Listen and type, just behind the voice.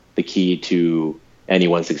the key to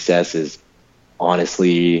anyone's success is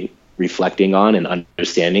honestly reflecting on and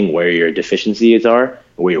understanding where your deficiencies are,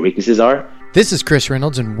 where your weaknesses are. This is Chris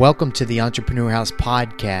Reynolds, and welcome to the Entrepreneur House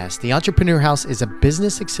podcast. The Entrepreneur House is a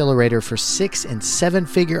business accelerator for 6- and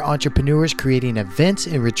 7-figure entrepreneurs creating events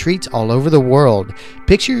and retreats all over the world.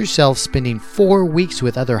 Picture yourself spending 4 weeks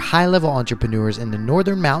with other high-level entrepreneurs in the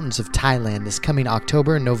northern mountains of Thailand this coming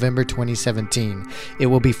October and November 2017. It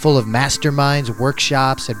will be full of masterminds,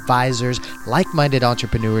 workshops, advisors, like-minded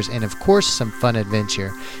entrepreneurs, and of course, some fun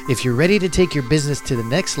adventure. If you're ready to take your business to the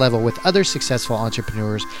next level with other successful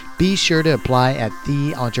entrepreneurs, be sure to apply at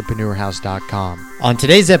theentrepreneurhouse.com. On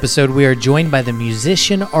today's episode, we are joined by the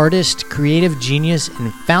musician, artist, creative genius,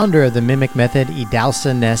 and founder of the Mimic Method,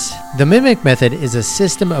 Idahosa Ness. The Mimic Method is a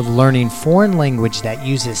system of learning foreign language that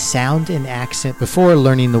uses sound and accent before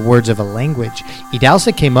learning the words of a language.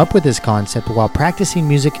 Idahosa came up with this concept while practicing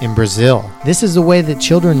music in Brazil. This is the way that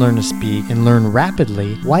children learn to speak and learn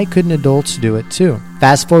rapidly. Why couldn't adults do it too?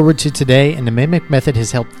 Fast forward to today, and the Mimic Method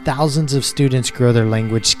has helped thousands of students grow their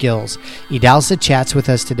language skills. Idahosa chats with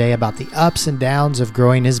us today about the ups and downs of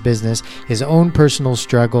growing his business, his own personal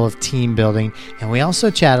struggle of team building, and we also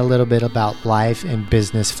chat a little bit about life and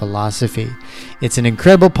business philosophy. It's an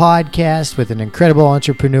incredible podcast with an incredible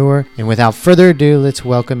entrepreneur, and without further ado, let's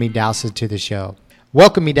welcome Idahosa to the show.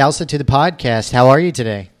 Welcome, Idahosa, to the podcast. How are you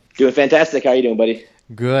today? Doing fantastic. How are you doing, buddy?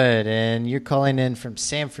 Good, and you're calling in from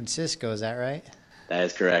San Francisco, is that right? That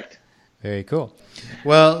is correct. Very cool.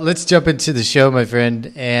 Well, let's jump into the show, my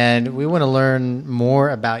friend, and we want to learn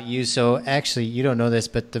more about you. So actually, you don't know this,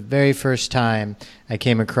 but the very first time I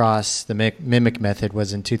came across the Mimic Method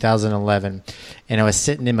was in 2011, and I was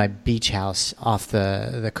sitting in my beach house off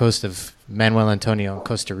the coast of Manuel Antonio,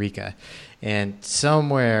 Costa Rica. And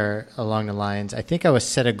somewhere along the lines, I think I was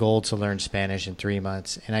set a goal to learn Spanish in 3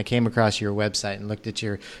 months. And I came across your website and looked at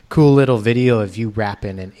your cool little video of you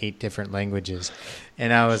rapping in 8 different languages.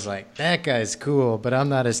 And I was like, that guy's cool, but I'm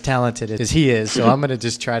not as talented as he is. So I'm going to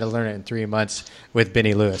just try to learn it in 3 months with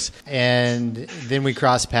Benny Lewis. And then we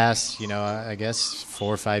crossed paths, I guess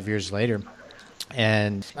 4 or 5 years later.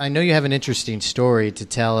 And I know you have an interesting story to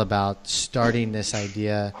tell about starting this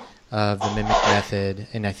idea of the Mimic Method,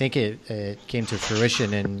 and I think it came to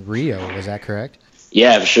fruition in Rio. Was that correct?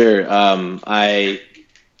 Yeah, for sure. I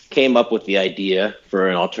came up with the idea for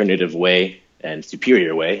an alternative way and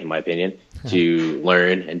superior way, in my opinion, to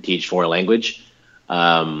learn and teach foreign language.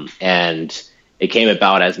 And it came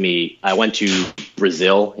about as I went to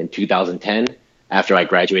Brazil in 2010 after I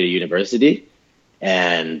graduated university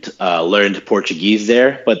and learned Portuguese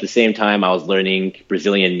there. But at the same time, I was learning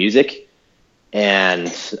Brazilian music. And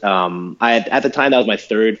at the time, that was my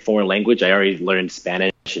 3rd foreign language. I already learned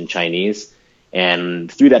Spanish and Chinese. And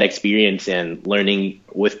through that experience and learning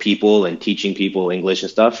with people and teaching people English and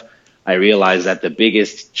stuff, I realized that the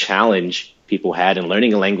biggest challenge people had in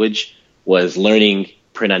learning a language was learning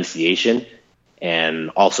pronunciation and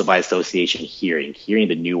also by association hearing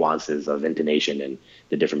the nuances of intonation and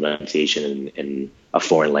the different pronunciation in a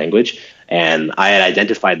foreign language. And I had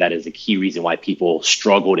identified that as a key reason why people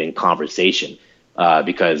struggled in conversation,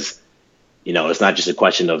 because, it's not just a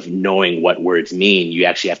question of knowing what words mean. You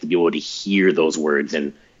actually have to be able to hear those words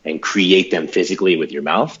and create them physically with your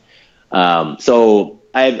mouth. So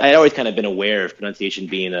I'd always kind of been aware of pronunciation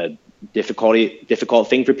being a difficult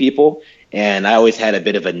thing for people. And I always had a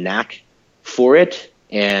bit of a knack for it.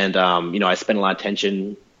 And, I spent a lot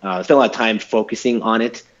of time focusing on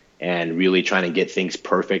it and really trying to get things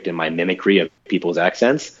perfect in my mimicry of people's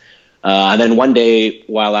accents. And then one day,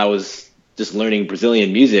 while I was just learning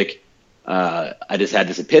Brazilian music, I just had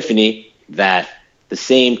this epiphany that the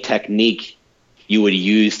same technique you would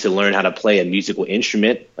use to learn how to play a musical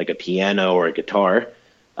instrument, like a piano or a guitar,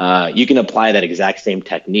 you can apply that exact same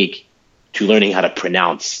technique to learning how to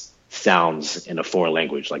pronounce sounds in a foreign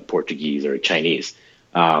language like Portuguese or Chinese.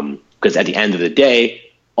 Because at the end of the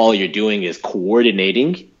day, all you're doing is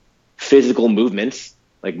coordinating physical movements,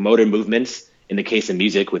 like motor movements, in the case of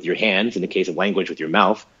music with your hands, in the case of language with your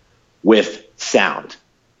mouth, with sound.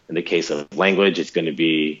 In the case of language, it's going to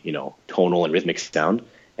be, tonal and rhythmic sound.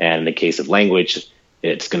 And in the case of language,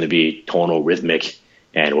 it's going to be tonal, rhythmic,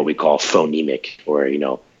 and what we call phonemic, or,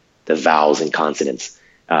 the vowels and consonants.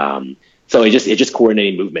 So it's just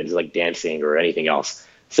coordinating movements like dancing or anything else.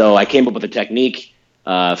 So I came up with a technique,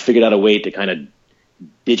 figured out a way to kind of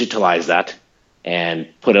digitalize that and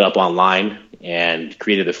put it up online, and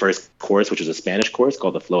created the first course, which was a Spanish course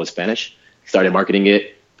called The Flow of Spanish. Started marketing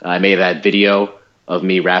it. I made that video of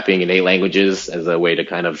me rapping in 8 languages as a way to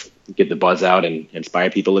kind of get the buzz out and inspire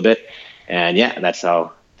people a bit. And yeah, that's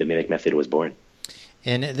how the Mimic Method was born.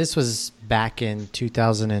 And this was back in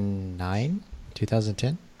 2009,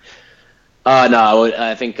 2010? No,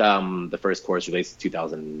 I think the first course released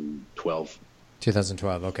 2012.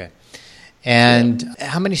 2012, okay. And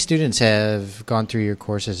how many students have gone through your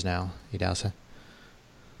courses now, Idahosa?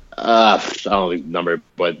 I don't know the number,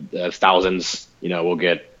 but thousands.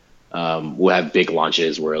 We'll have big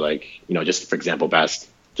launches where, like, just for example,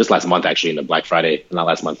 just last month actually in the Black Friday, not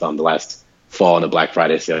last month, the last fall in the Black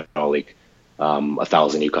Friday sale, like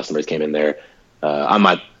 1,000 new customers came in there.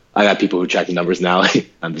 I got people who track the numbers now.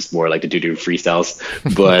 I'm just more like to do freestyles,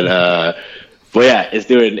 but yeah, it's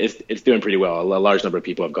doing pretty well. A large number of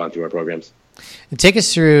people have gone through our programs. And take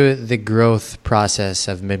us through the growth process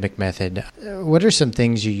of Mimic Method. What are some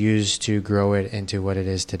things you use to grow it into what it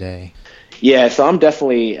is today? Yeah, so I'm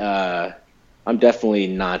definitely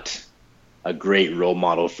not a great role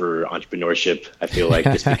model for entrepreneurship. I feel like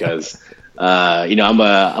just because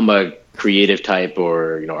I'm a creative type,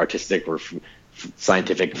 or artistic or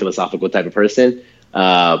scientific, philosophical type of person.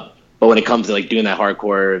 But when it comes to like doing that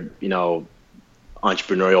hardcore,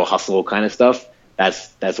 entrepreneurial hustle kind of stuff,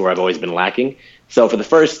 that's where I've always been lacking. So for the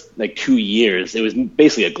first like 2 years, it was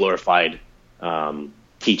basically a glorified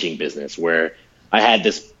teaching business where I had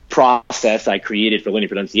this process I created for learning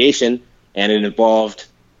pronunciation, and it involved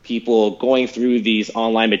people going through these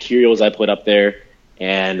online materials I put up there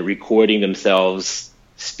and recording themselves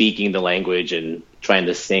speaking the language and trying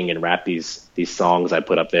to sing and rap these songs I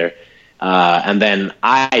put up there. And then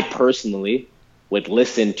I personally would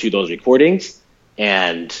listen to those recordings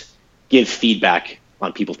and give feedback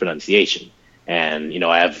on people's pronunciation. And,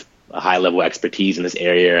 I have a high level expertise in this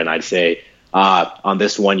area, and I'd say, on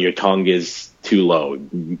this one, your tongue is too low.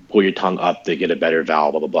 Pull your tongue up to get a better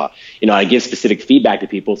vowel, blah, blah, blah. I give specific feedback to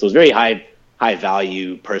people. So it's very high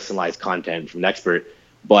value, personalized content from an expert.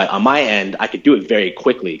 But on my end, I could do it very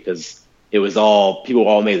quickly because people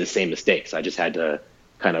all made the same mistakes. I just had to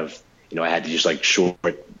kind of, I had to just like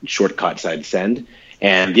shortcuts I'd send.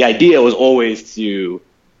 And the idea was always to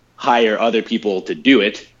hire other people to do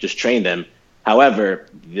it, just train them. However,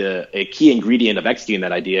 a key ingredient of executing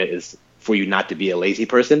that idea is for you not to be a lazy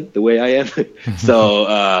person the way I am.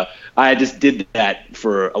 So I just did that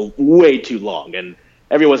for way too long. And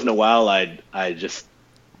every once in a while,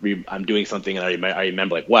 I'm doing something and I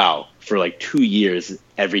remember like, wow, for like 2 years,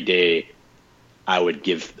 every day I would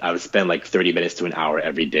spend like 30 minutes to an hour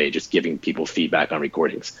every day just giving people feedback on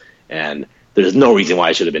recordings. And there's no reason why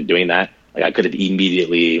I should have been doing that. Like I could have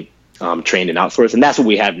immediately trained and outsourced. And that's what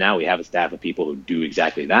we have now. We have a staff of people who do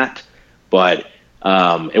exactly that. But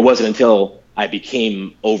it wasn't until I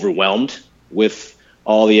became overwhelmed with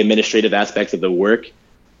all the administrative aspects of the work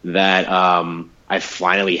that I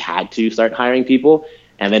finally had to start hiring people.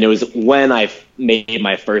 And then it was when I made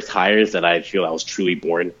my first hires that I feel I was truly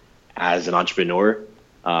born as an entrepreneur,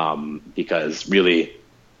 because really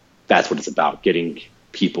that's what it's about, getting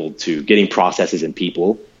processes and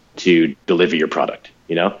people to deliver your product,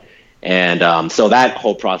 And so that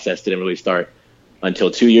whole process didn't really start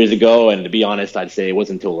until 2 years ago. And to be honest, I'd say it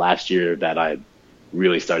wasn't until last year that I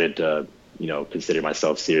really started to, consider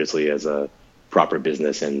myself seriously as a proper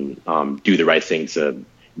business and do the right thing to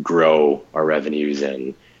grow our revenues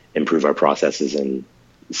and improve our processes and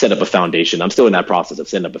set up a foundation. I'm still in that process of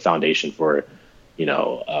setting up a foundation for,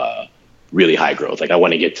 really high growth. Like I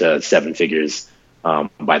want to get to 7 figures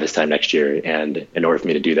by this time next year. And in order for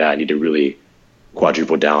me to do that, I need to really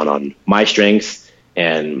quadruple down on my strengths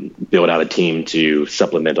and build out a team to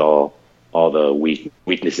supplement all the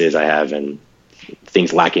weaknesses I have and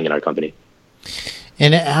things lacking in our company.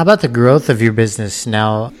 And how about the growth of your business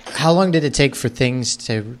now? How long did it take for things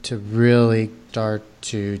to really start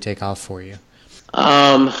to take off for you?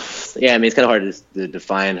 Yeah, I mean, it's kind of hard to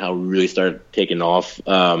define how it really started taking off.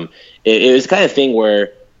 It was the kind of thing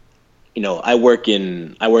where, I work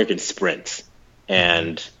in sprints,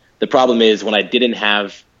 and the problem is when I didn't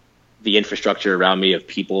have the infrastructure around me of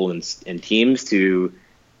people and teams to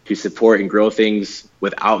support and grow things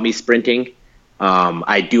without me sprinting.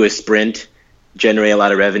 I do a sprint, generate a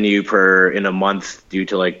lot of revenue in a month due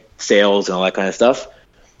to like sales and all that kind of stuff.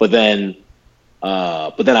 But then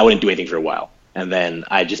I wouldn't do anything for a while. And then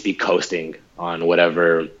I'd just be coasting on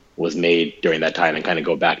whatever was made during that time and kind of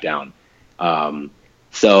go back down.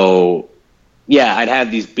 So yeah, I'd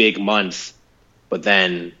have these big months, but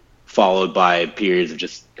then followed by periods of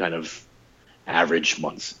just kind of average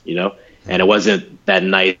months, and it wasn't that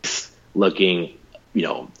nice looking,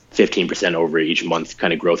 15% over each month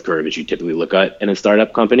kind of growth curve as you typically look at in a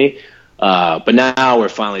startup company. But now we're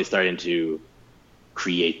finally starting to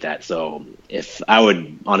create that. So if I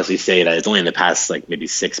would honestly say that it's only in the past like maybe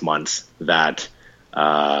 6 months that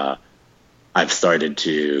I've started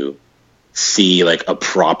to see like a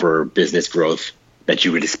proper business growth that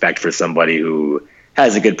you would expect for somebody who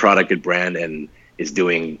has a good product, good brand, and is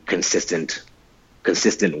doing consistent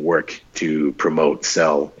work to promote,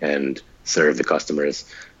 sell, and serve the customers.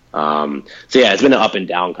 So yeah, it's been an up and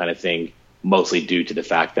down kind of thing, mostly due to the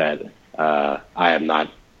fact that I am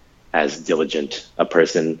not as diligent a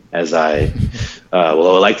person as I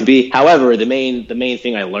would like to be. However, the main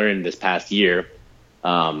thing I learned this past year,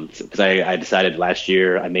 because I decided last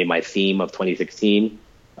year, I made my theme of 2016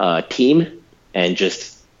 team, and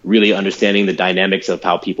just really understanding the dynamics of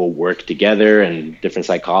how people work together and different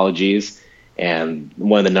psychologies. And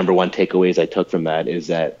one of the number one takeaways I took from that is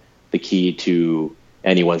that the key to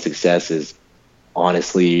anyone's success is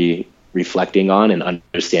honestly reflecting on and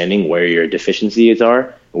understanding where your deficiencies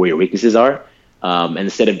are, where your weaknesses are. And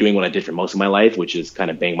instead of doing what I did for most of my life, which is kind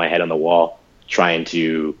of bang my head on the wall, trying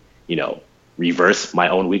to, reverse my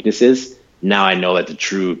own weaknesses, now I know that the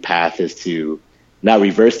true path is to not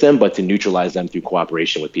reverse them, but to neutralize them through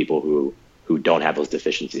cooperation with people who don't have those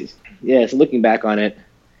deficiencies. Yeah, so looking back on it,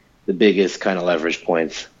 the biggest kind of leverage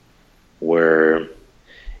points were,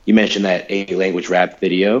 you mentioned that 8-language rap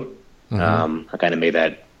video. Mm-hmm. I kind of made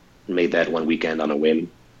that one weekend on a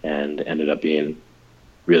whim, and ended up being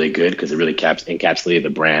really good because it really encapsulated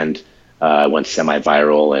the brand. Went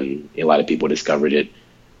semi-viral, and a lot of people discovered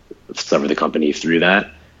the company through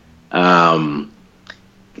that.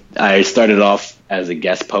 I started off as a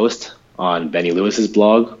guest post on Benny Lewis's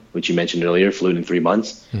blog, which you mentioned earlier, Fluent in 3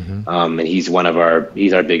 months. Mm-hmm. And he's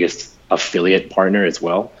our biggest affiliate partner as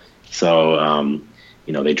well. So,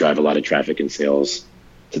 they drive a lot of traffic and sales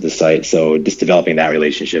to the site. So just developing that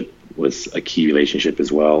relationship was a key relationship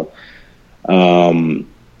as well. What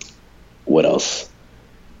else?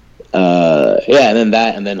 And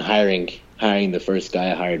then hiring the first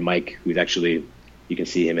guy. I hired Mike, who's actually, you can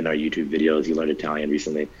see him in our YouTube videos. He learned Italian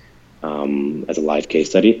recently, as a live case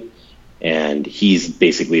study. And he's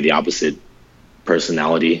basically the opposite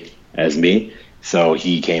personality as me. So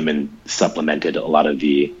he came and supplemented a lot of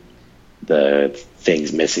the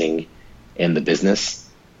things missing in the business.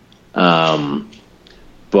 But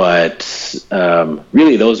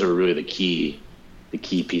really, those are really the key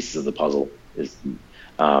pieces of the puzzle, is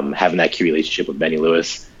having that key relationship with Benny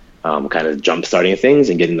Lewis, kind of jump starting things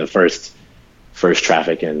and getting the first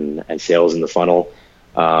traffic and sales in the funnel,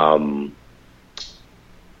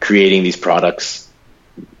 creating these products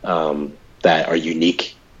that are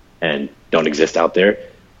unique and don't exist out there.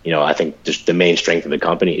 I think just the main strength of the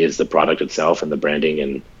company is the product itself and the branding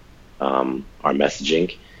and our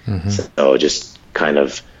messaging. Mm-hmm. So just kind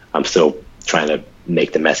of, I'm still trying to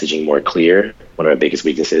make the messaging more clear. One of our biggest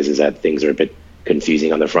weaknesses is that things are a bit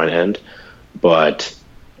confusing on the front end, but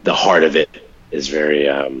the heart of it is very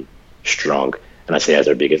strong. And I say as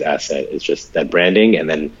our biggest asset is just that branding, and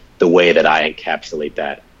then the way that I encapsulate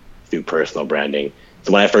that through personal branding.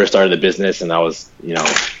 So when I first started the business and I was,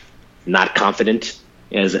 not confident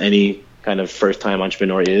as any kind of first-time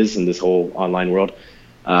entrepreneur is in this whole online world,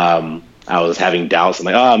 I was having doubts. I'm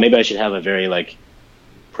like, maybe I should have a very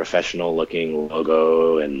professional-looking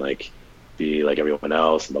logo and be like everyone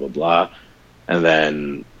else, and blah blah blah. And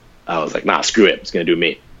then I was like, nah, screw it. It's gonna do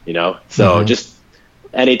me, So mm-hmm. Just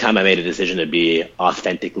anytime I made a decision to be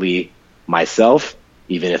authentically myself,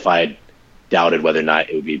 even if I doubted whether or not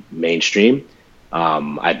it would be mainstream,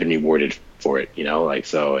 I've been rewarded for it,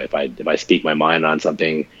 so if I speak my mind on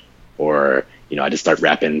something, or, I just start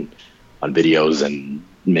rapping on videos and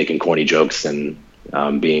making corny jokes and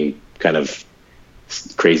being kind of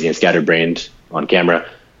crazy and scatterbrained on camera,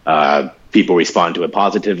 people respond to it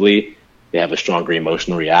positively. They have a stronger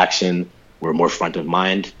emotional reaction. We're more front of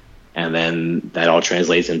mind. And then that all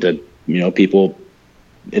translates into, people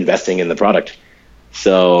investing in the product.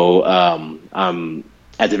 So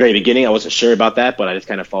at the very beginning, I wasn't sure about that, but I just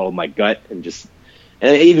kind of followed my gut, and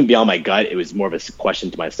even beyond my gut, it was more of a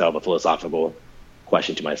question to myself, a philosophical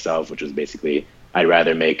question to myself, which was basically, I'd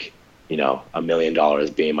rather make, $1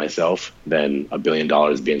 million being myself than $1 billion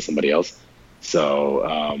being somebody else. So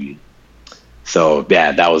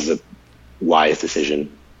yeah, that was a wise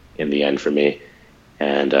decision in the end for me.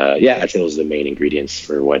 And I think those are the main ingredients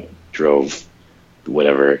for what drove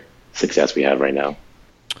whatever success we have right now.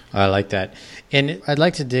 I like that. And I'd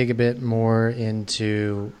like to dig a bit more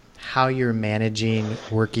into how you're managing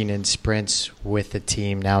working in sprints with the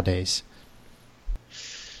team nowadays.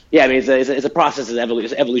 Yeah, I mean, it's a process, it's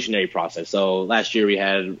an evolutionary process. So last year we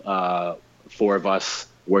had 4 of us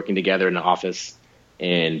working together in an office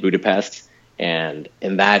in Budapest. And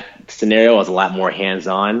in that scenario, I was a lot more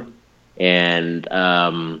hands-on and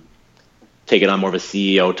taking on more of a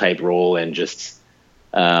CEO type role, and just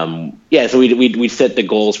So we set the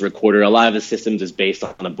goals for a quarter. A lot of the systems is based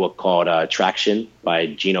on a book called Traction by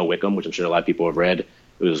Gino Wickham, which I'm sure a lot of people have read.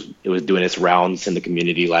 It was doing its rounds in the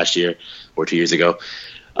community last year or 2 years ago.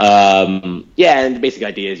 And the basic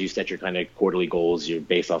idea is you set your kind of quarterly goals. You're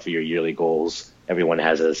based off of your yearly goals. Everyone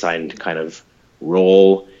has an assigned kind of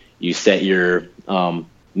role. You set your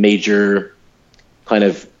major kind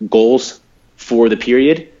of goals for the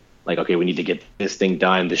period. Like, okay, we need to get this thing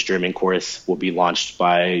done. This German course will be launched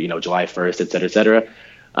by, July 1st, et cetera, et cetera.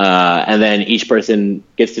 And then each person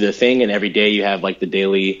gets to the thing, and every day you have like the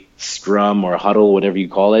daily scrum or huddle, whatever you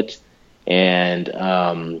call it. And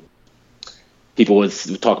people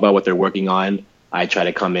would talk about what they're working on. I try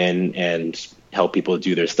to come in and help people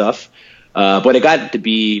do their stuff. But it got to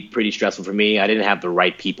be pretty stressful for me. I didn't have the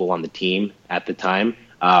right people on the team at the time.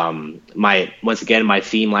 My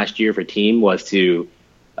theme last year for team was to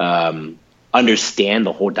understand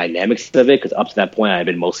the whole dynamics of it, because up to that point I had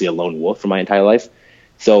been mostly a lone wolf for my entire life.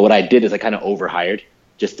 So what I did is I kind of overhired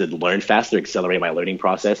just to learn faster, accelerate my learning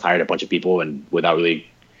process, hired a bunch of people and without really,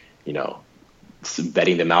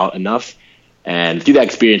 vetting them out enough. And through that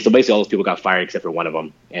experience, so basically all those people got fired except for one of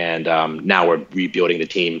them. And now we're rebuilding the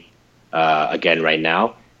team again right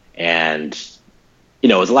now. And,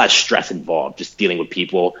 there's a lot of stress involved just dealing with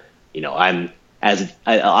people. I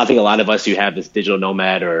think a lot of us who have this digital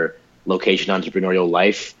nomad or location entrepreneurial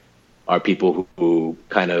life are people who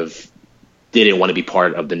kind of didn't want to be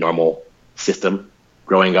part of the normal system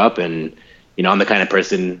growing up. And, I'm the kind of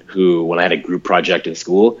person who, when I had a group project in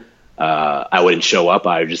school, I wouldn't show up.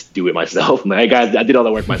 I would just do it myself. I did all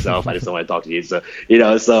the work myself. I just don't want to talk to you. So,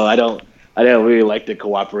 so I don't really like to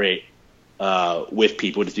cooperate with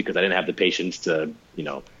people just because I didn't have the patience to,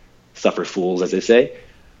 suffer fools, as they say.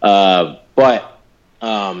 But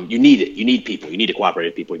you need it. You need people. You need to cooperate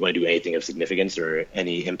with people. You want to do anything of significance or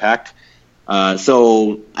any impact.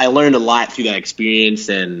 So I learned a lot through that experience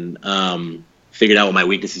and figured out what my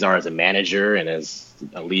weaknesses are as a manager and as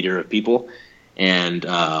a leader of people, and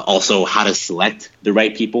also how to select the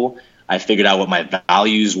right people. I figured out what my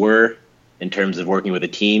values were in terms of working with a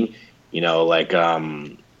team.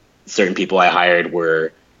 Certain people I hired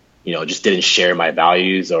were, just didn't share my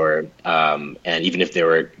values, or and even if they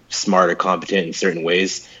were smart or competent in certain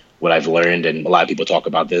ways, what I've learned, and a lot of people talk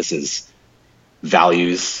about this, is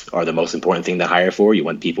values are the most important thing to hire for. You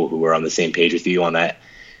want people who are on the same page with you on that.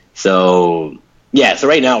 So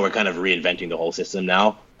right now we're kind of reinventing the whole system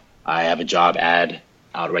now. I have a job ad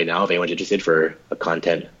out right now if anyone's interested for a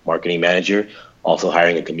content marketing manager, also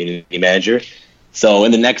hiring a community manager. So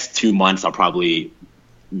in the next 2 months, I'll probably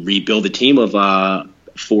rebuild a team of 4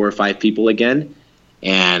 or 5 people again.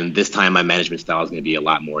 And this time my management style is going to be a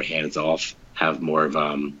lot more hands-off, have more of,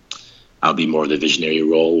 I'll be more of the visionary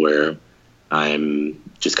role where I'm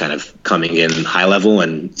just kind of coming in high level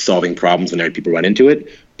and solving problems whenever people run into it,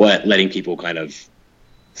 but letting people kind of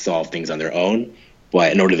solve things on their own.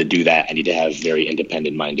 But in order to do that, I need to have very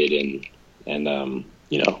independent-minded and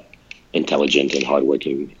intelligent and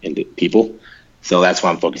hardworking people. So that's what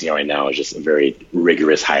I'm focusing on right now, is just a very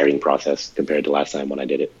rigorous hiring process compared to last time when I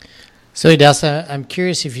did it. So, Idahosa, I'm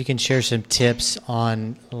curious if you can share some tips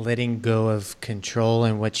on letting go of control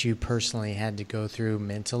and what you personally had to go through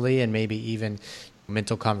mentally, and maybe even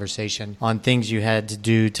mental conversation on things you had to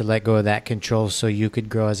do to let go of that control so you could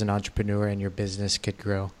grow as an entrepreneur and your business could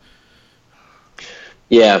grow.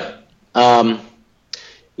 Yeah.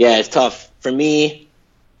 It's tough. For me,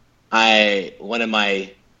 one of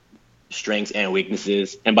my strengths and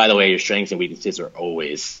weaknesses, and by the way, your strengths and weaknesses are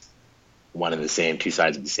always one and the same, 2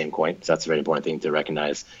 sides of the same coin. So that's a very important thing to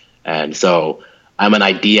recognize. And so I'm an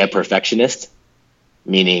idea perfectionist,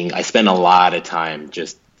 meaning I spend a lot of time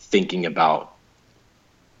just thinking about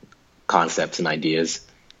concepts and ideas.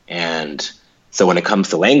 And so when it comes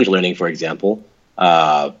to language learning, for example,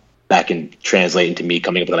 that can translate into me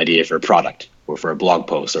coming up with an idea for a product or for a blog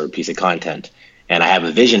post or a piece of content. And I have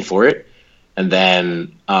a vision for it. And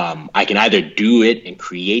then I can either do it and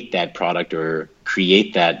create that product or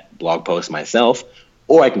create that blog post myself,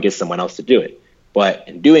 or I can get someone else to do it. But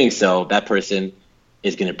in doing so, that person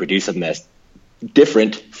is going to produce something that's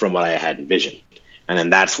different from what I had envisioned. And then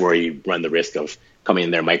that's where you run the risk of coming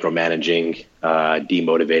in there micromanaging,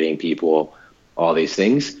 demotivating people, all these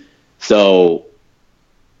things. So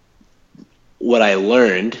what I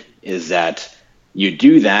learned is that you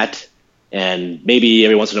do that, and maybe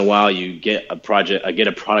every once in a while you get a product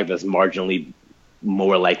that's marginally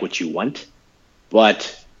more like what you want.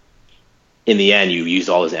 But in the end, you use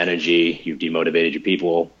all this energy, you've demotivated your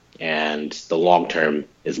people, and the long term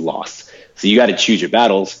is lost. So you got to choose your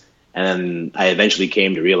battles. And then I eventually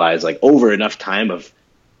came to realize, like, over enough time of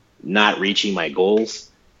not reaching my goals,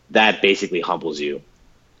 that basically humbles you,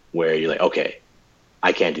 where you're like, okay,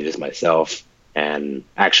 I can't do this myself. And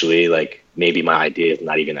actually, like, maybe my idea is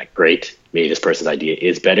not even that great. Maybe this person's idea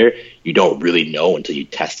is better. You don't really know until you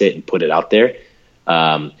test it and put it out there.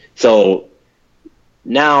 So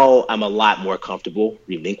now I'm a lot more comfortable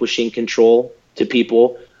relinquishing control to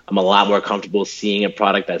people. I'm a lot more comfortable seeing a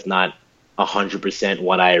product that's not 100%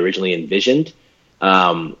 what I originally envisioned.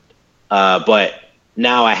 But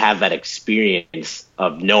now I have that experience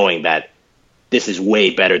of knowing that this is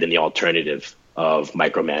way better than the alternative of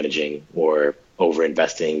micromanaging or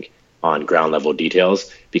over-investing on ground level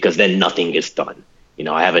details, because then nothing gets done.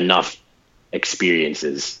 I have enough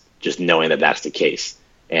experiences just knowing that that's the case.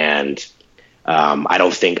 And I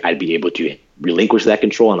don't think I'd be able to relinquish that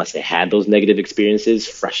control unless I had those negative experiences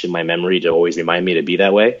fresh in my memory to always remind me to be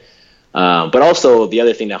that way. But also the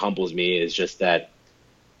other thing that humbles me is just that,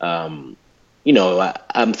 I'm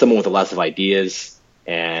someone with lots of ideas,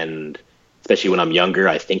 and especially when I'm younger,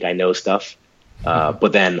 I think I know stuff.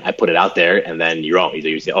 But then I put it out there, and then you're wrong. Either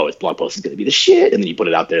you say, "Oh, this blog post is going to be the shit," and then you put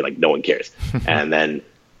it out there like no one cares. And then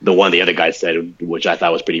the one the other guy said, which I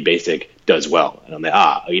thought was pretty basic, does well. And I'm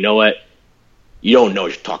like, you know what? You don't know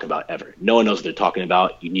what you're talking about ever. No one knows what they're talking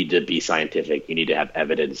about. You need to be scientific. You need to have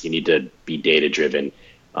evidence. You need to be data driven.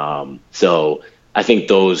 So I think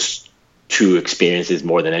those two experiences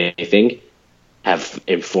more than anything have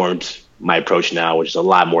informed my approach now, which is a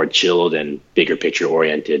lot more chilled and bigger picture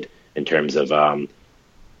oriented in terms of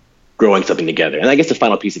growing something together. And I guess the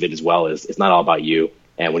final piece of it as well is it's not all about you.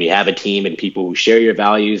 And when you have a team and people who share your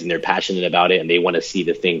values and they're passionate about it and they want to see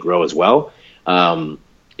the thing grow as well,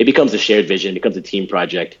 it becomes a shared vision, it becomes a team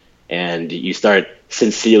project, and you start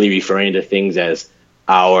sincerely referring to things as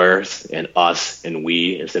ours and us and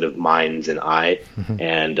we instead of mines and I.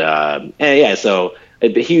 And so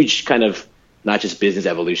a huge kind of not just business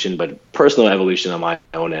evolution, but personal evolution on my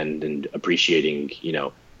own end, and appreciating,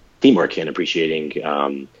 teamwork and appreciating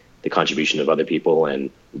the contribution of other people,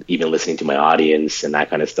 and even listening to my audience and that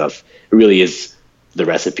kind of stuff. It really is the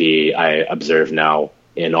recipe I observe now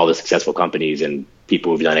in all the successful companies and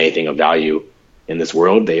people who've done anything of value in this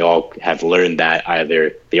world. They all have learned that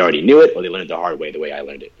either they already knew it or they learned it the hard way, the way I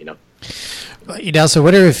learned it, So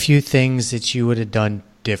what are a few things that you would have done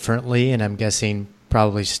differently? And I'm guessing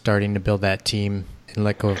probably starting to build that team and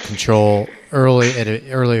let go of control at an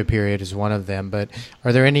earlier period is one of them. But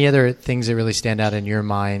are there any other things that really stand out in your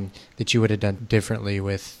mind that you would have done differently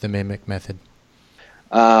with the Mimic method?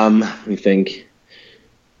 Let me think.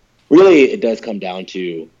 Really, it does come down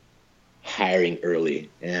to hiring early.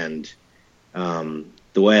 And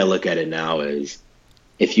the way I look at it now is,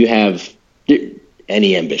 if you have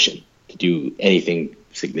any ambition to do anything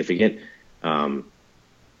significant,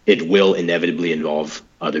 it will inevitably involve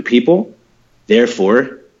other people.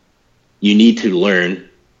 Therefore, you need to learn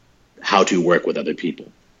how to work with other people.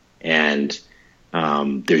 And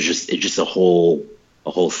it's just a whole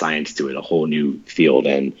science to it, a whole new field.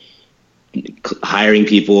 And hiring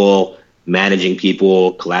people, managing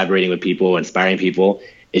people, collaborating with people, inspiring people,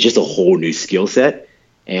 it's just a whole new skill set.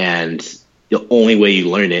 And the only way you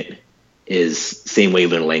learn it is same way you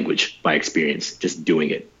learn a language, by experience, just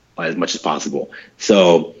doing it as much as possible.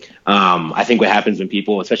 So I think what happens when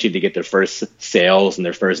people, especially if they get their first sales and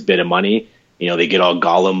their first bit of money, they get all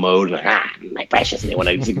Gollum mode, like, my precious, and they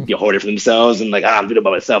want to hoard it for themselves, and like, I'm doing it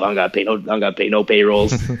by myself. I don't got to pay no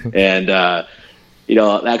payrolls, and that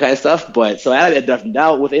kind of stuff. But so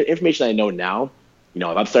now with information I know now, if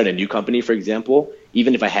I'm starting a new company, for example,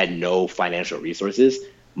 even if I had no financial resources,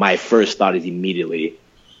 my first thought is immediately,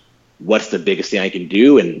 what's the biggest thing I can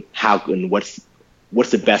do, and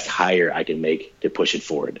what's the best hire I can make to push it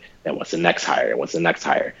forward? Then what's the next hire? What's the next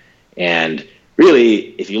hire? And really,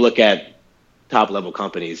 if you look at top level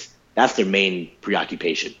companies, that's their main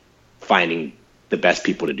preoccupation, finding the best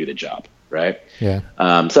people to do the job, right? Yeah.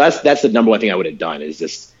 So that's the number one thing I would have done, is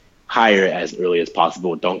just hire as early as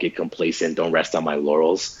possible. Don't get complacent. Don't rest on my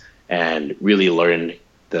laurels, and really learn.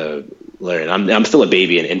 I'm still a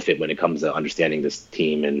baby and infant when it comes to understanding this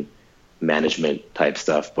team and management type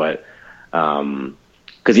stuff, but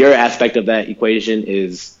because the other aspect of that equation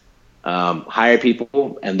is hire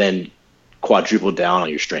people and then quadruple down on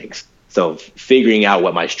your strengths. So figuring out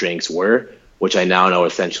what my strengths were, which I now know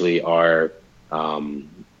essentially are,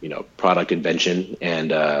 product invention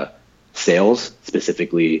and sales,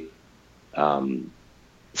 specifically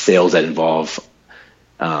sales that involve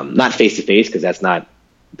not face-to-face, because that's not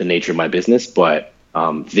the nature of my business, but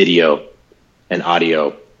video and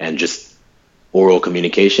audio and just oral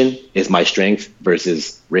communication is my strength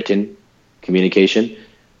versus written communication.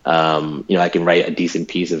 I can write a decent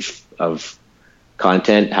piece of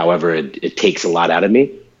content. However, it takes a lot out of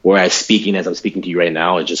me. Whereas speaking, as I'm speaking to you right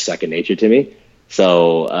now, is just second nature to me.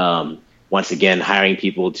 So once again, hiring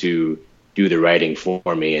people to do the writing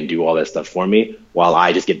for me and do all that stuff for me, while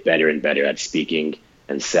I just get better and better at speaking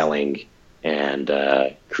and selling and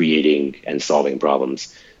creating and solving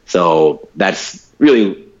problems. So that's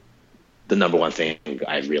really the number one thing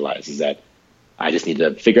I've realized, is that I just need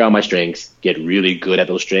to figure out my strengths, get really good at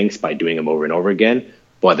those strengths by doing them over and over again,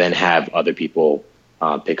 but then have other people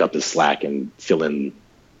pick up the slack and fill in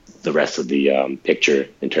the rest of the picture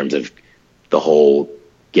in terms of the whole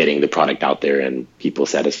getting the product out there and people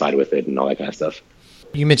satisfied with it and all that kind of stuff.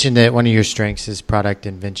 You mentioned that one of your strengths is product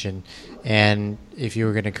invention, and if you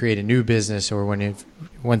were going to create a new business, or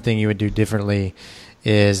one thing you would do differently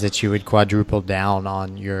is that you would quadruple down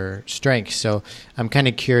on your strengths. So I'm kind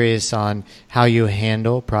of curious on how you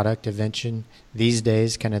handle product invention these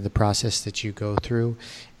days, kind of the process that you go through,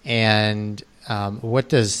 and what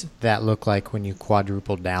does that look like when you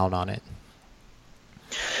quadruple down on it?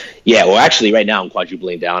 Yeah, well, actually, right now I'm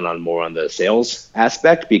quadrupling down on more on the sales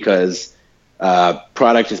aspect, because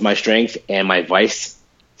product is my strength and my vice.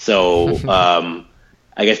 So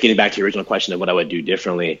I guess getting back to your original question of what I would do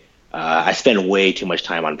differently, I spend way too much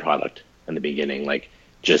time on product in the beginning. Like,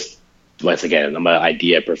 just once again, I'm an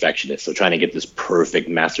idea perfectionist, so trying to get this perfect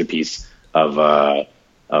masterpiece of a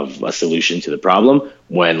solution to the problem,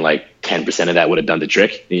 when like 10% of that would have done the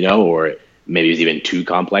trick, or maybe it was even too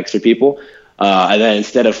complex for people. And then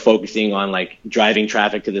instead of focusing on like driving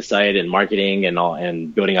traffic to the site and marketing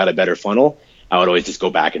and building out a better funnel, I would always just go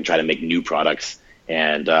back and try to make new products.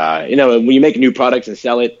 And, when you make new products and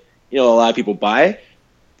sell it, a lot of people buy.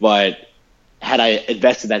 But had I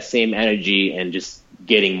invested that same energy and just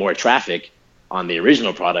getting more traffic on the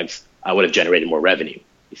original products, I would have generated more revenue.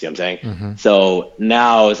 You see what I'm saying? Mm-hmm. So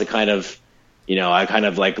now it's a kind of, I kind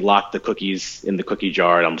of like locked the cookies in the cookie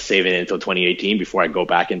jar, and I'm saving it until 2018 before I go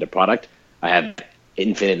back into product. I have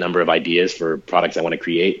infinite number of ideas for products I want to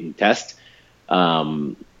create and test,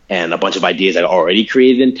 and a bunch of ideas I've already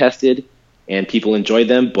created and tested, and people enjoyed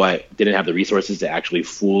them, but didn't have the resources to actually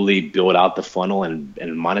fully build out the funnel and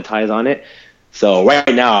monetize on it. So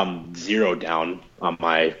right now I'm zero down on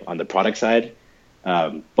the product side,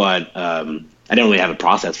 but I don't really have a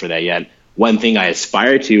process for that yet. One thing I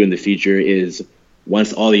aspire to in the future is,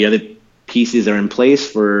 once all the other pieces are in place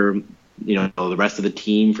for the rest of the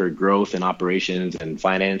team for growth and operations and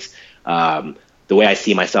finance, the way I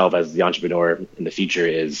see myself as the entrepreneur in the future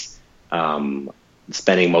is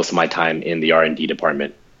spending most of my time in the R&D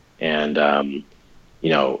department. And,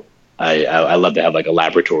 I love to have like a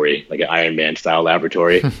laboratory, like an Iron Man style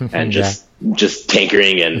laboratory, and just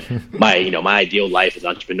tinkering. And my ideal life as an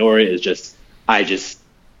entrepreneur is I just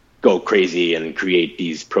go crazy and create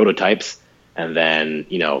these prototypes, and then,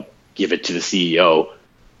 give it to the CEO,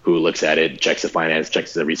 who looks at it, checks the finance,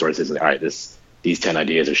 checks the resources, and all right, these 10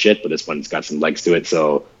 ideas are shit, but this one's got some legs to it,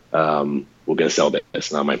 so we're gonna sell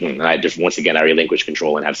this. And I'm like, and I just, once again, I relinquish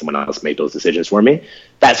control and have someone else make those decisions for me.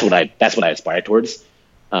 That's what I aspire towards.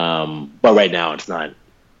 But right now, it's not.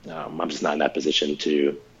 I'm just not in that position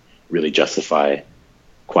to really justify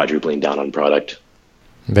quadrupling down on product.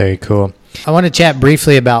 Very cool. I want to chat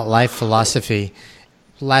briefly about life philosophy.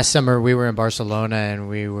 Last summer, we were in Barcelona, and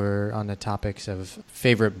we were on the topics of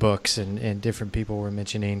favorite books, and different people were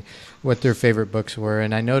mentioning what their favorite books were.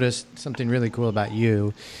 And I noticed something really cool about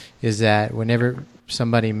you is that whenever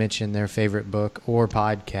somebody mentioned their favorite book or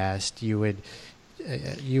podcast, you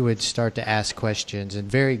would start to ask questions, and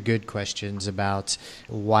very good questions, about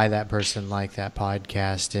why that person liked that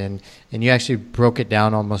podcast. And you actually broke it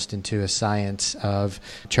down almost into a science of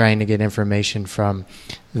trying to get information from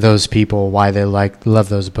those people, why they love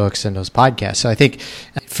those books and those podcasts. So I think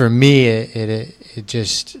for me, it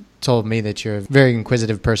just told me that you're a very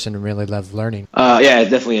inquisitive person and really love learning. Yeah,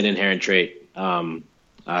 it's definitely an inherent trait.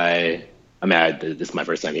 This is my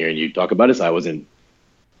first time hearing you talk about it, so I wasn't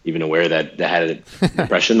even aware that had an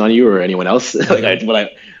impression on you or anyone else. But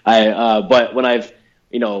when I've,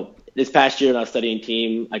 this past year when I was studying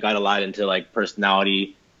team, I got a lot into like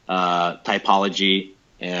personality, typology,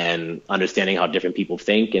 and understanding how different people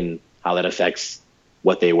think and how that affects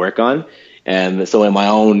what they work on. And so in my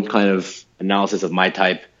own kind of analysis of my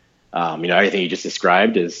type, everything you just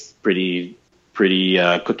described is pretty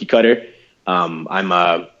cookie cutter. I'm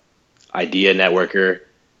a idea networker.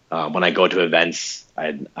 When I go to events,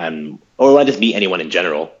 or I just meet anyone in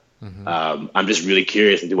general, I'm just really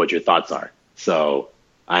curious into what your thoughts are. So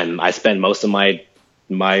I spend most of my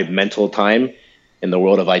mental time in the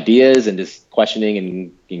world of ideas and just questioning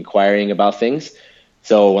and inquiring about things.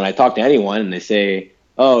 So when I talk to anyone and they say,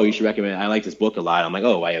 oh, you should recommend, I like this book a lot. I'm like,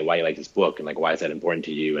 oh, why you like this book? And like, why is that important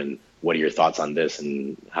to you? And what are your thoughts on this?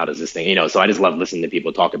 And how does this thing, so I just love listening to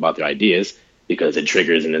people talk about their ideas because it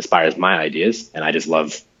triggers and inspires my ideas. And I just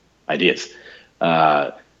love ideas.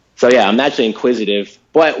 So yeah, I'm naturally inquisitive.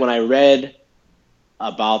 But when I read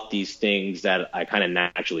about these things that I kind of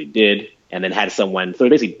naturally did, and then had someone, so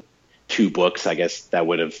basically two books, I guess, that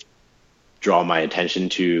would have drawn my attention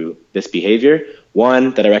to this behavior.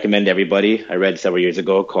 One that I recommend to everybody, I read several years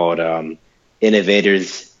ago, called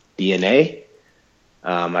Innovators DNA.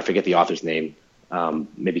 I forget the author's name,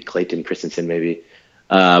 maybe Clayton Christensen, maybe.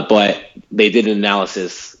 But they did an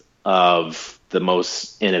analysis of the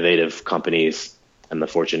most innovative companies on the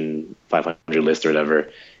Fortune 500 list or whatever,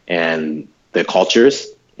 and the cultures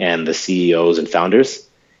and the CEOs and founders.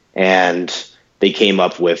 And they came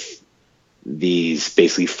up with these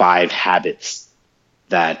basically 5 habits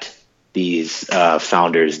that these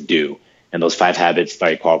founders do. And those 5 habits, if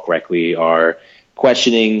I recall correctly, are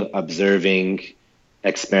questioning, observing,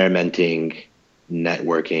 experimenting,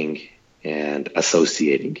 networking, and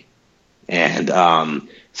associating. And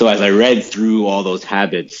so as I read through all those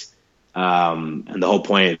habits, and the whole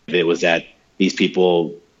point of it was that these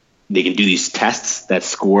people, they can do these tests that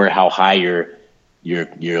score how high your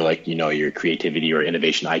creativity or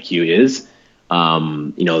innovation IQ is.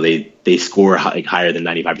 They score higher than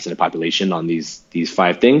 95% of the population on these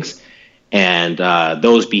 5 things. And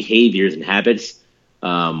those behaviors and habits,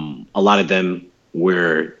 a lot of them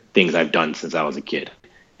were things I've done since I was a kid.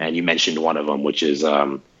 And you mentioned one of them, which is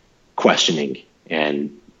questioning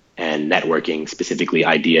and networking, specifically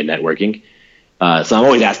idea networking. So I'm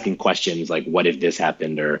always asking questions like, what if this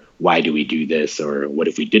happened, or why do we do this, or what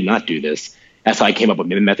if we did not do this? That's how I came up with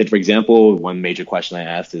MIM method, for example. One major question I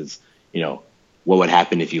asked is, what would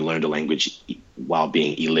happen if you learned a language while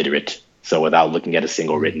being illiterate? So without looking at a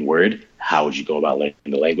single written word, how would you go about learning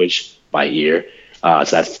the language by ear? So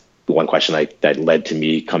that's the one question that led to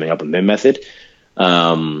me coming up with MIM method.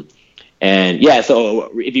 And yeah,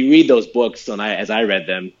 so if you read those books, as I read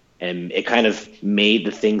them, and it kind of made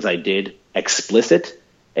the things I did explicit,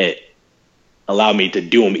 it allowed me to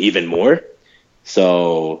do them even more.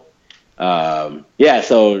 So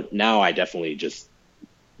so now I definitely just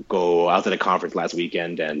go. I was at a conference last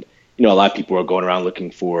weekend, and a lot of people are going around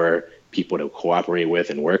looking for people to cooperate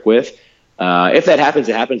with and work with. If that happens,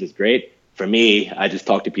 it happens. It's great. For me, I just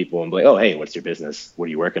talk to people and be like, oh, hey, what's your business? What are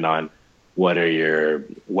you working on? What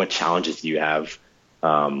challenges do you have?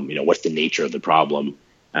 What's the nature of the problem?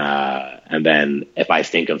 And then if I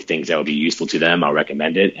think of things that would be useful to them, I'll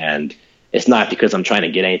recommend it. And it's not because I'm trying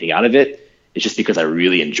to get anything out of it. It's just because I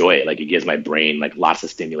really enjoy it. Like, it gives my brain like lots of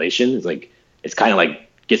stimulation. It's kind of like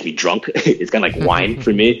gets me drunk. It's kind of like wine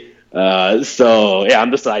for me. So yeah,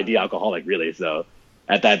 I'm just an idea alcoholic, really. So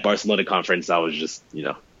at that Barcelona conference, I was just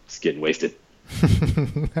getting wasted.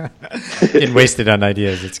 Getting wasted on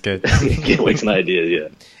ideas. It's good. Getting wasted on ideas. Yeah.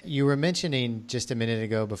 You were mentioning just a minute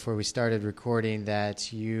ago before we started recording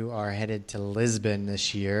that you are headed to Lisbon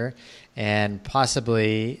this year, and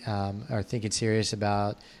possibly are thinking serious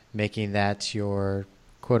about making that your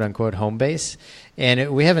quote unquote home base.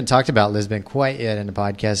 And we haven't talked about Lisbon quite yet in the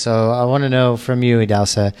podcast. So I want to know from you,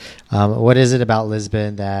 Idahosa, what is it about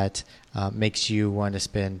Lisbon that makes you want to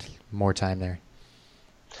spend more time there?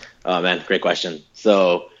 Oh man, great question.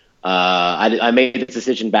 So I made this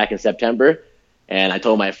decision back in September, and I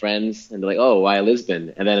told my friends, and they're like, oh, why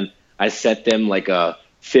Lisbon? And then I set them like a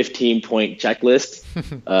 15-point checklist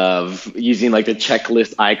of using like the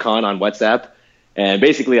checklist icon on WhatsApp. And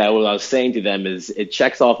basically what I was saying to them is it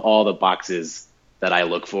checks off all the boxes that I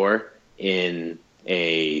look for in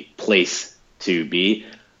a place to be.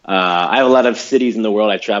 I have a lot of cities in the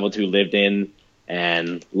world I've traveled to, lived in,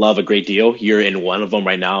 and love a great deal. You're in one of them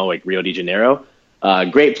right now, like Rio de Janeiro.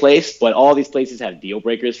 Great place, but all these places have deal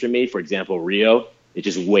breakers for me. For example, Rio, it's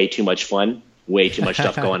just way too much fun, way too much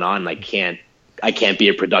stuff going on. I can't be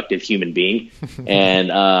a productive human being.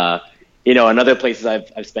 And another places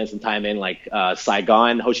I've spent some time in, like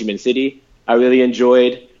Saigon, Ho Chi Minh City, I really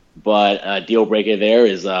enjoyed. But a deal breaker there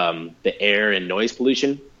is the air and noise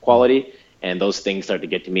pollution quality, and those things start to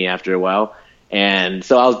get to me after a while. And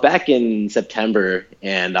so I was back in September,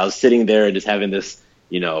 and I was sitting there and just having this,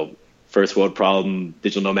 first world problem,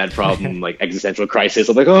 digital nomad problem, like existential crisis.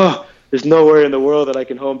 I'm like, oh, there's nowhere in the world that I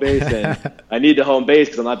can home base, and I need to home base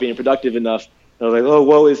because I'm not being productive enough. And I was like, oh,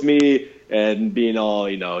 woe is me, and being all,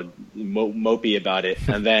 mopey about it.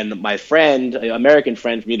 And then my friend, an American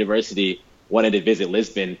friend from university, wanted to visit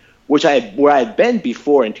Lisbon, where I had been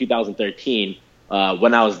before in 2013.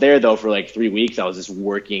 When I was there, though, for like 3 weeks, I was just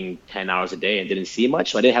working 10 hours a day and didn't see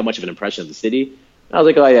much. So I didn't have much of an impression of the city. I was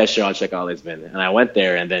like, oh yeah, sure, I'll check out Lisbon. And I went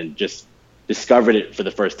there and then just discovered it for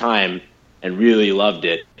the first time and really loved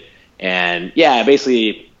it. And yeah,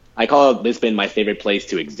 basically, I call Lisbon my favorite place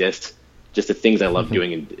to exist. Just the things I love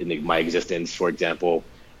doing in my existence. For example,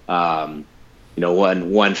 one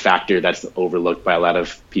factor that's overlooked by a lot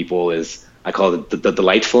of people is I call it the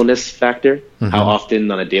delightfulness factor. Mm-hmm. How often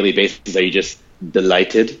on a daily basis are you just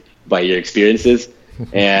delighted by your experiences?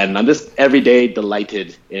 And I'm just every day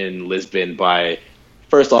delighted in Lisbon by,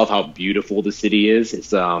 first off, how beautiful the city is.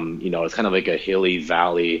 It's it's kind of like a hilly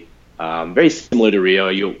valley, very similar to Rio.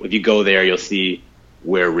 If you go there, you'll see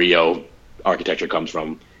where Rio architecture comes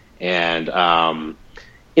from. And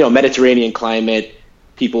Mediterranean climate,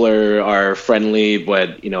 people are friendly,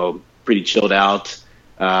 but pretty chilled out.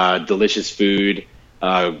 Delicious food,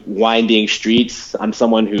 winding streets. I'm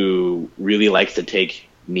someone who really likes to take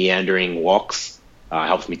meandering walks.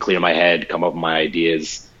 Helps me clear my head, come up with my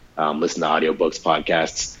ideas, listen to audiobooks,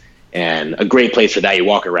 podcasts. And a great place for that. You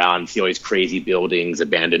walk around, see all these crazy buildings,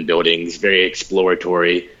 abandoned buildings, very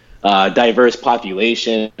exploratory, diverse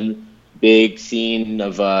population, big scene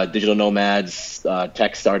of digital nomads,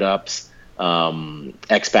 tech startups,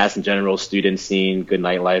 expats in general, student scene, good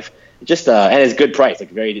nightlife. Just and it's good price.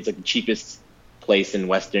 It's like the cheapest place in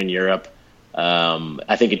Western Europe.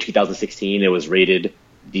 I think in 2016 it was rated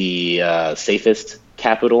the safest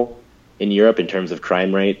capital in Europe in terms of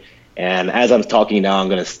crime rate. And as I'm talking now, I'm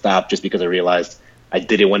going to stop just because I realized I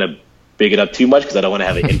didn't want to big it up too much because I don't want to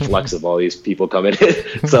have an influx of all these people coming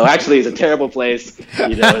in. So actually, it's a terrible place.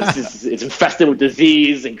 It's infested with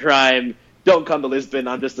disease and crime. Don't come to Lisbon.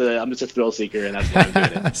 I'm just a thrill seeker, and that's why I'm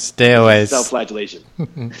doing it. Stay away.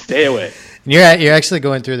 Self-flagellation. Stay away. You're actually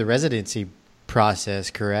going through the residency process,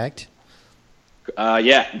 correct?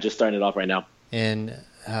 Yeah, I'm just starting it off right now. And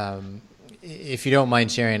if you don't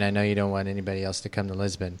mind sharing, I know you don't want anybody else to come to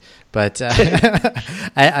Lisbon, but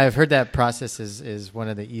I've heard that process is one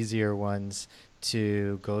of the easier ones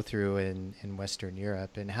to go through in Western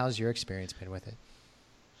Europe. And how's your experience been with it?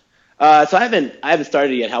 So I haven't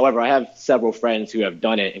started it yet. However, I have several friends who have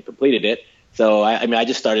done it and completed it. So I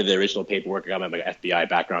just started the original paperwork. I got my FBI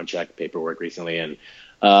background check paperwork recently, and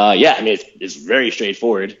it's very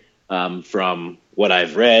straightforward from what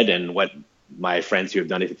I've read and what my friends who have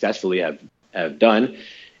done it successfully have done.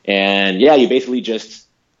 And yeah, you basically just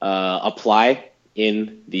apply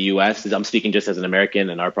in the U.S. I'm speaking just as an American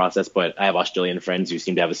in our process, but I have Australian friends who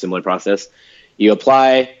seem to have a similar process. You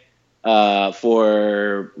apply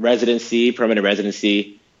for residency, permanent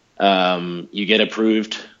residency. You get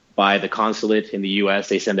approved by the consulate in the U.S.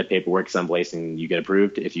 They send the paperwork someplace and you get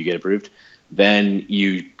approved. If you get approved, then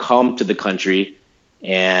you come to the country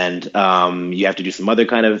and you have to do some other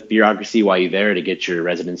kind of bureaucracy while you're there to get your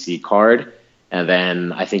residency card. And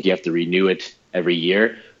then I think you have to renew it every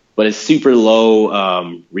year. But it's super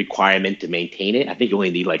low requirement to maintain it. I think you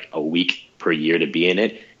only need like a week per year to be in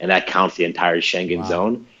it. And that counts the entire Schengen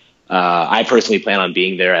zone. I personally plan on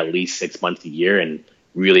being there at least 6 months a year and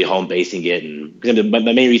really home basing it. And my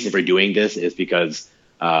main reason for doing this is because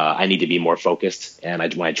I need to be more focused. And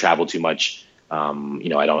when I travel too much, I'm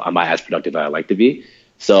not as productive as I like to be.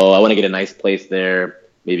 So I want to get a nice place there,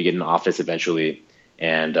 maybe get an office eventually.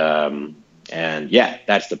 And yeah,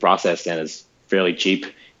 that's the process. And it's fairly cheap.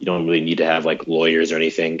 You don't really need to have like lawyers or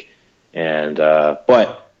anything. And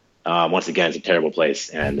but once again, it's a terrible place,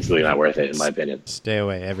 and it's really not worth it, in my opinion. Stay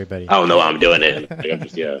away, everybody. I don't know why I'm doing it.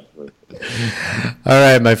 Yeah. All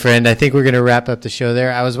right, my friend. I think we're going to wrap up the show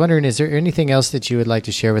there. I was wondering, is there anything else that you would like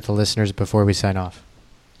to share with the listeners before we sign off?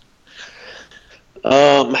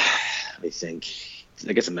 Let me think.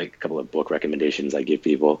 I guess I'm like a couple of book recommendations I give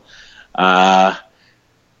people. For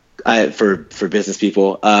business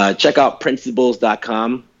people, check out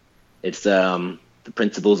principles.com. It's the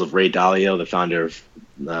principles of Ray Dalio, the founder of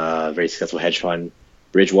a very successful hedge fund,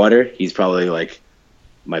 Bridgewater. He's probably like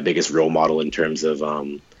my biggest role model in terms of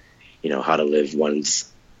how to live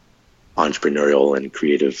one's entrepreneurial and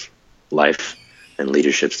creative life and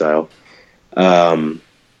leadership style.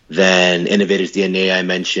 Then Innovators DNA I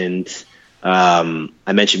mentioned.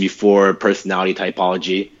 I mentioned before personality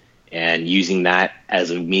typology, and using that as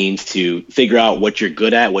a means to figure out what you're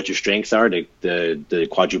good at, what your strengths are to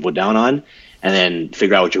quadruple down on, and then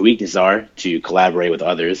figure out what your weaknesses are to collaborate with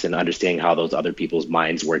others and understanding how those other people's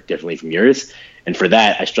minds work differently from yours. And for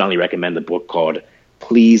that, I strongly recommend the book called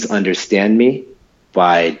Please Understand Me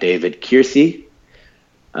by David Kiersey.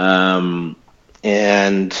 And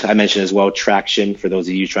I mentioned as well Traction for those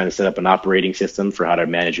of you trying to set up an operating system for how to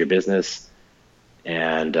manage your business.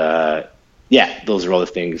 And yeah, those are all the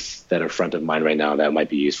things that are front of mind right now that might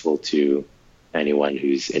be useful to anyone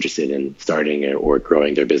who's interested in starting or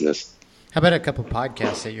growing their business. How about a couple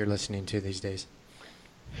podcasts that you're listening to these days?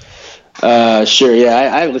 Sure. Yeah,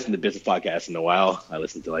 I haven't listened to business podcasts in a while. I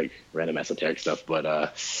listen to like random esoteric stuff, but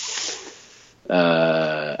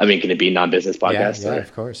I mean, can it be non-business podcasts? Yeah,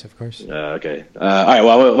 of course. Okay. All right.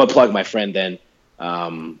 Well, I'm gonna plug my friend then.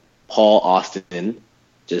 Paul Austin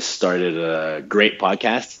just started a great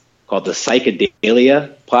podcast called the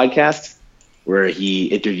Psychedelia Podcast, where he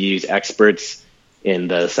interviews experts in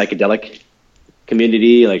the psychedelic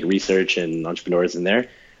community, like research and entrepreneurs in there.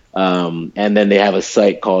 And then they have a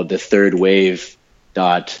site called the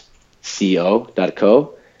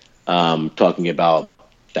thirdwave.co, talking about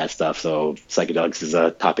that stuff. So psychedelics is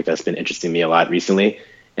a topic that's been interesting me a lot recently,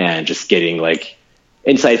 and just getting like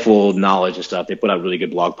insightful knowledge and stuff. They put out really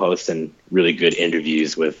good blog posts and really good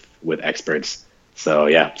interviews with experts. So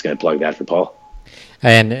yeah, I'm just going to plug that for Paul.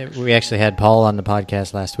 And we actually had Paul on the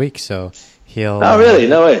podcast last week, so he'll... Oh, really?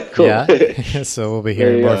 No way. Cool. Yeah. So we'll be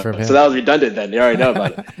hearing more from him. So that was redundant then. You already know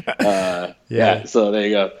about it. Yeah. So there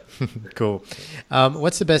you go. Cool.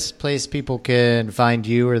 What's the best place people can find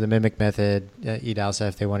you or the Mimic Method, Idahosa,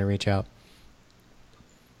 if they want to reach out?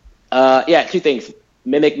 Yeah, two things.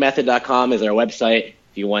 Mimicmethod.com is our website.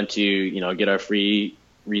 If you want to, get our free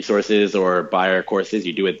resources or buy our courses,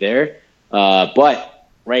 you do it there. But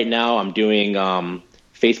right now I'm doing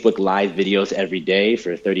Facebook Live videos every day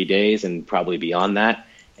for 30 days and probably beyond that.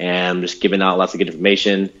 And I'm just giving out lots of good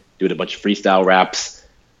information, doing a bunch of freestyle raps,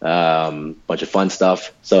 bunch of fun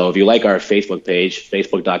stuff. So if you like our Facebook page,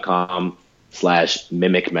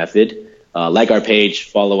 facebook.com/Mimic Method, like our page,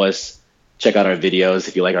 follow us, check out our videos.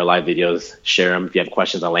 If you like our live videos, share them. If you have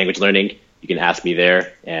questions on language learning, you can ask me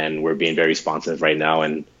there. And we're being very responsive right now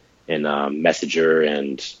in Messenger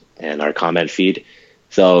and our comment feed.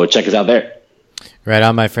 So check us out there. Right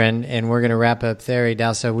on, my friend. And we're going to wrap up there,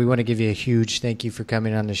 Idahosa. We want to give you a huge thank you for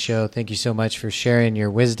coming on the show. Thank you so much for sharing your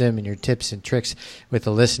wisdom and your tips and tricks with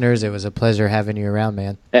the listeners. It was a pleasure having you around,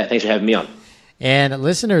 man. Yeah, thanks for having me on. And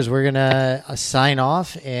listeners, we're going to sign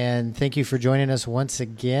off. And thank you for joining us once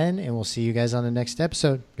again. And we'll see you guys on the next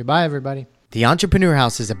episode. Goodbye, everybody. The Entrepreneur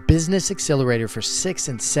House is a business accelerator for 6-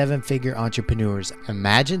 and 7-figure entrepreneurs.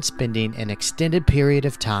 Imagine spending an extended period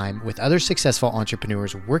of time with other successful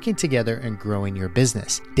entrepreneurs working together and growing your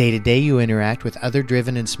business. Day to day, you interact with other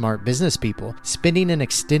driven and smart business people. Spending an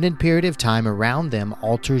extended period of time around them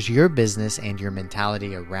alters your business and your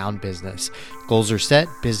mentality around business. Goals are set,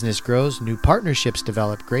 business grows, new partnerships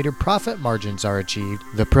develop, greater profit margins are achieved,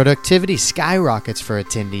 the productivity skyrockets for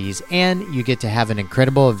attendees, and you get to have an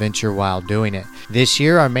incredible adventure while doing it. This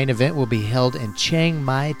year, our main event will be held in Chiang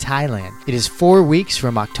Mai, Thailand. It is 4 weeks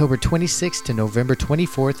from October 26th to November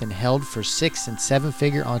 24th and held for 6- and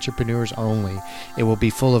 7-figure entrepreneurs only. It will be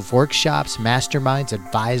full of workshops, masterminds,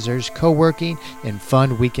 advisors, co-working, and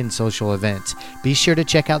fun weekend social events. Be sure to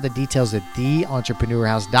check out the details at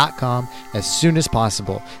theentrepreneurhouse.com as soon as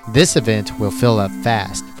possible. This event will fill up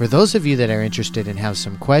fast. For those of you that are interested and have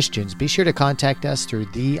some questions, be sure to contact us through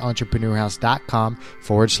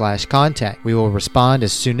theentrepreneurhouse.com/contact. We will respond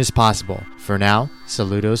as soon as possible. For now,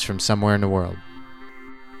 saludos from somewhere in the world.